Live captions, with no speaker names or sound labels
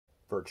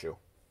Virtue.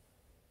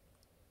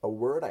 A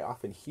word I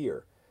often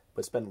hear,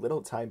 but spend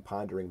little time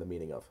pondering the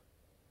meaning of.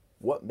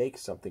 What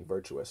makes something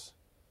virtuous?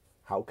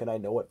 How can I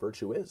know what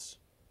virtue is?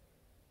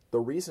 The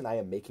reason I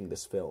am making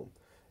this film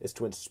is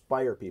to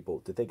inspire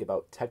people to think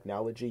about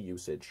technology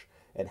usage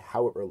and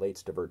how it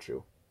relates to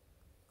virtue.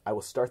 I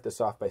will start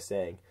this off by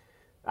saying,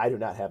 I do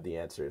not have the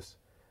answers.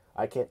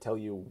 I can't tell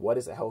you what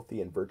is a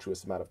healthy and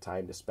virtuous amount of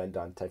time to spend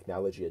on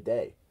technology a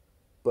day,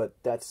 but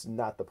that's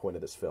not the point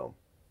of this film.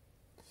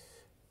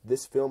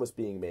 This film is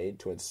being made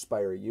to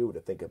inspire you to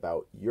think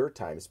about your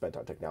time spent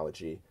on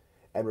technology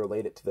and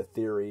relate it to the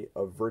theory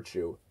of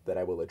virtue that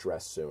I will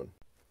address soon.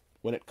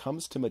 When it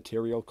comes to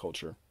material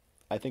culture,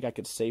 I think I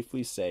could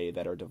safely say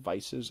that our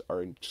devices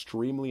are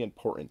extremely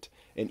important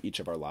in each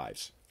of our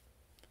lives.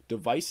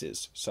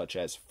 Devices such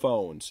as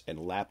phones and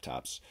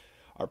laptops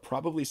are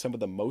probably some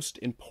of the most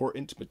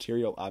important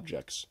material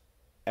objects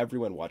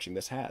everyone watching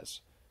this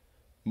has.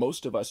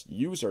 Most of us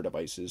use our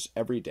devices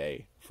every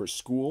day for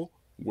school,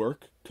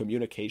 work,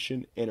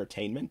 communication,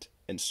 entertainment,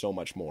 and so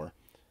much more.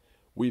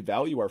 We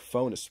value our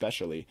phone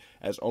especially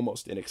as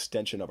almost an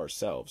extension of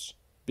ourselves,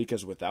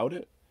 because without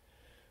it,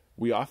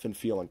 we often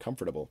feel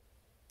uncomfortable.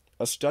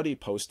 A study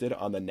posted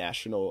on the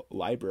National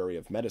Library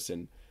of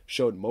Medicine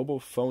showed mobile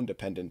phone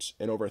dependence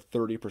in over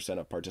 30%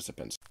 of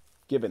participants.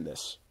 Given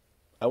this,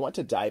 I want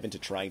to dive into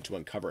trying to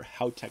uncover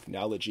how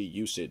technology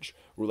usage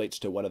relates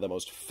to one of the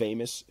most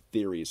famous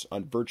theories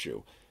on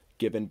virtue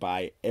given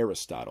by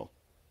Aristotle.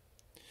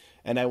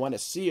 And I want to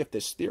see if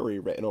this theory,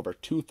 written over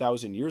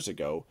 2,000 years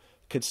ago,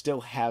 could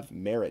still have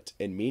merit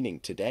and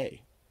meaning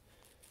today.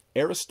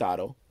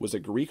 Aristotle was a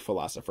Greek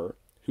philosopher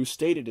who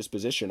stated his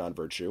position on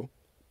virtue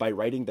by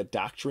writing the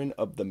Doctrine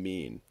of the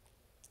Mean.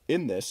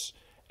 In this,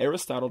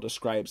 Aristotle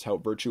describes how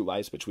virtue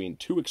lies between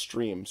two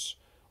extremes,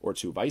 or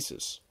two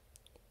vices.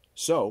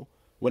 So,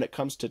 when it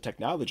comes to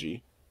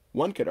technology,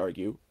 one could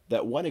argue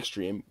that one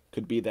extreme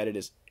could be that it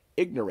is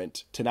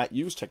ignorant to not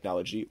use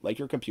technology like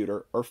your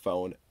computer or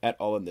phone at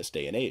all in this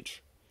day and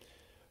age.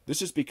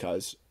 This is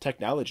because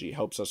technology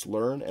helps us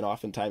learn and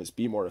oftentimes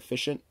be more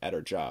efficient at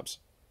our jobs.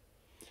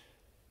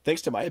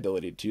 Thanks to my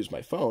ability to use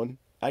my phone,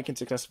 I can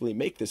successfully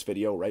make this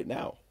video right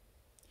now.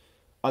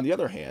 On the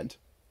other hand,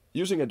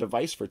 using a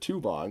device for too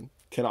long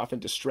can often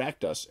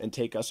distract us and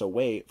take us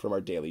away from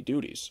our daily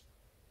duties.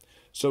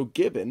 So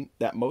given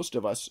that most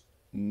of us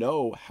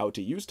know how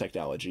to use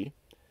technology,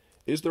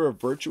 is there a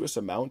virtuous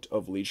amount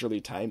of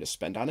leisurely time to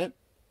spend on it?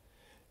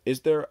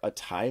 Is there a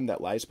time that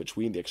lies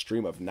between the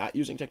extreme of not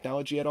using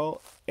technology at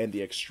all and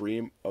the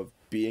extreme of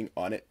being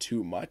on it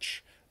too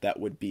much that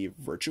would be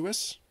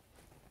virtuous?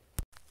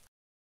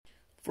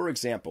 For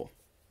example,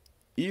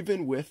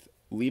 even with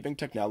leaving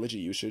technology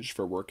usage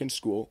for work and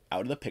school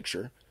out of the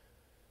picture,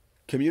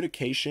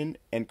 communication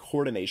and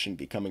coordination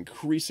become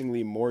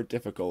increasingly more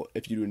difficult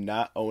if you do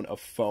not own a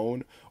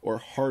phone or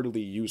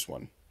hardly use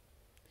one.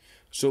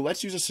 So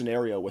let's use a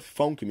scenario with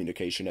phone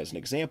communication as an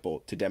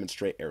example to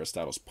demonstrate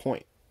Aristotle's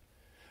point.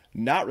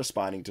 Not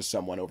responding to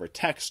someone over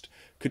text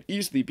could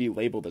easily be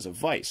labeled as a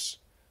vice.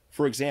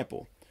 For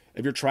example,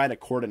 if you're trying to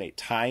coordinate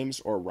times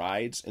or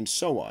rides and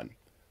so on,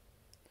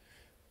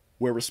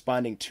 where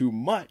responding too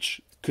much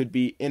could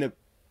be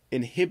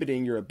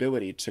inhibiting your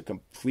ability to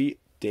complete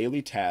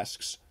daily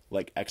tasks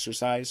like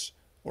exercise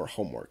or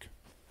homework.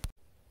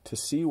 To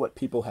see what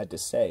people had to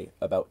say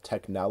about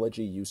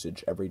technology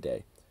usage every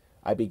day,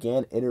 I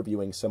began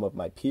interviewing some of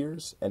my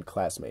peers and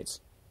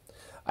classmates.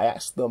 I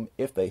asked them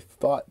if they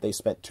thought they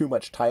spent too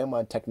much time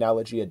on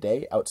technology a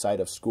day outside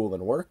of school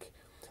and work,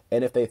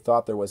 and if they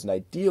thought there was an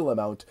ideal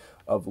amount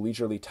of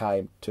leisurely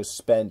time to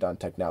spend on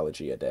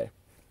technology a day.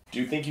 Do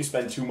you think you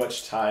spend too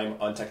much time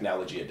on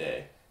technology a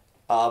day?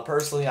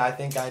 Personally, I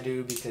think I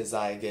do because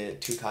I get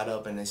too caught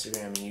up in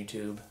Instagram and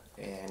YouTube,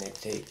 and it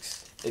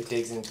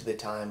digs into the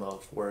time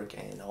of work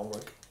and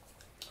homework.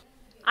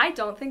 I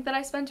don't think that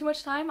I spend too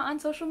much time on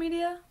social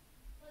media.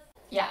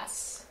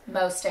 Yes,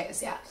 most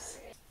days, yes.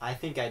 I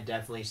think I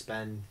definitely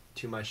spend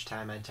too much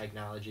time on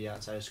technology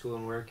outside of school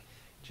and work.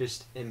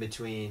 Just in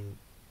between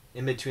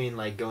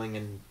like going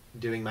and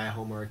doing my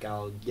homework,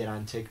 I'll get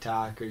on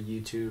TikTok or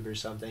YouTube or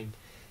something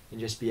and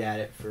just be at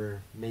it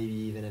for maybe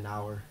even an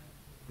hour,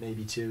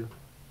 maybe two.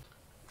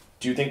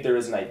 Do you think there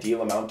is an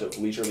ideal amount of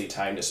leisurely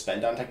time to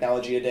spend on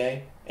technology a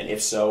day? And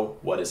if so,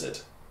 what is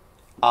it?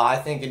 I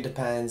think it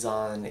depends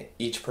on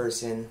each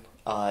person.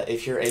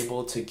 If you're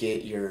able to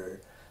get your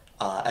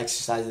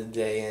exercise of the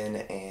day in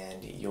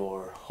and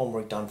your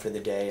homework done for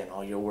the day and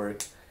all your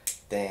work,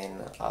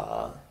 then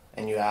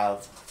and you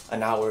have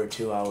an hour or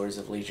 2 hours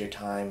of leisure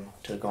time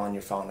to go on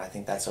your phone, I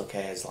think that's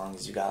okay as long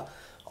as you got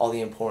all the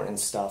important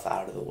stuff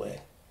out of the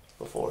way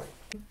before.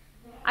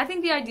 I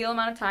think the ideal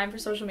amount of time for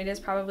social media is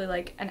probably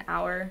like an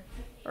hour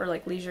or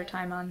like leisure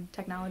time on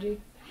technology.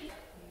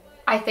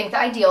 I think the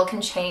ideal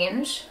can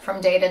change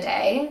from day to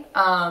day.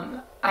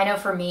 I know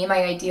for me,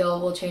 my ideal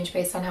will change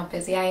based on how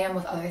busy I am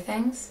with other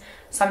things.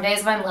 Some days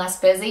if I'm less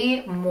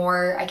busy,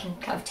 I can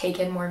kind of take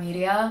in more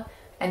media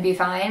and be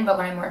fine, but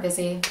when I'm more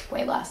busy,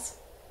 way less.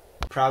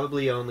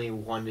 Probably only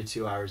 1 to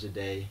 2 hours a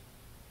day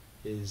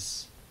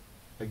is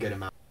a good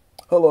amount.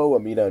 Hello,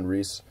 Amina and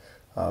Reese.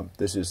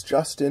 This is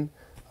Justin.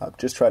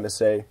 Just trying to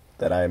say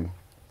that I'm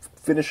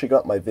finishing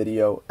up my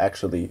video,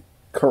 actually,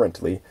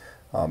 currently,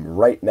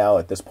 right now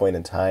at this point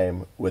in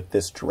time with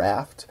this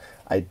draft.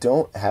 I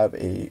don't have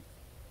a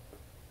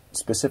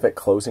specific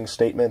closing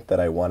statement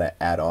that I want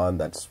to add on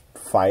that's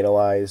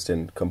finalized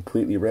and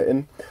completely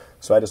written.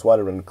 So I just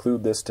wanted to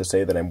include this to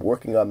say that I'm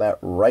working on that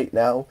right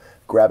now,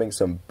 grabbing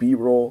some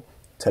B-roll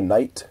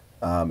tonight,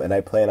 and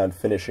I plan on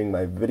finishing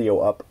my video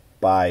up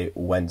by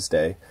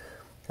Wednesday.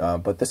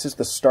 But this is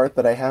the start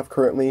that I have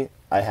currently.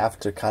 I have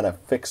to kind of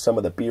fix some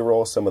of the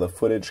B-roll. Some of the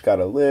footage got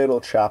a little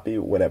choppy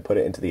when I put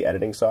it into the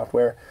editing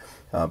software.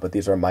 But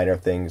these are minor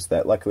things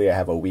that luckily I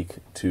have a week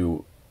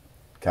to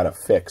kind of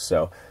fix.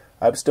 So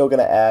I'm still going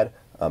to add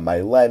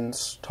my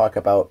lens, talk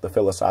about the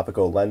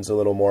philosophical lens a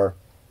little more,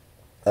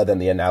 and then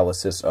the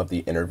analysis of the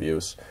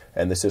interviews.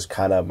 And this is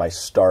kind of my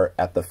start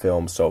at the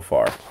film so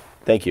far.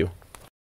 Thank you.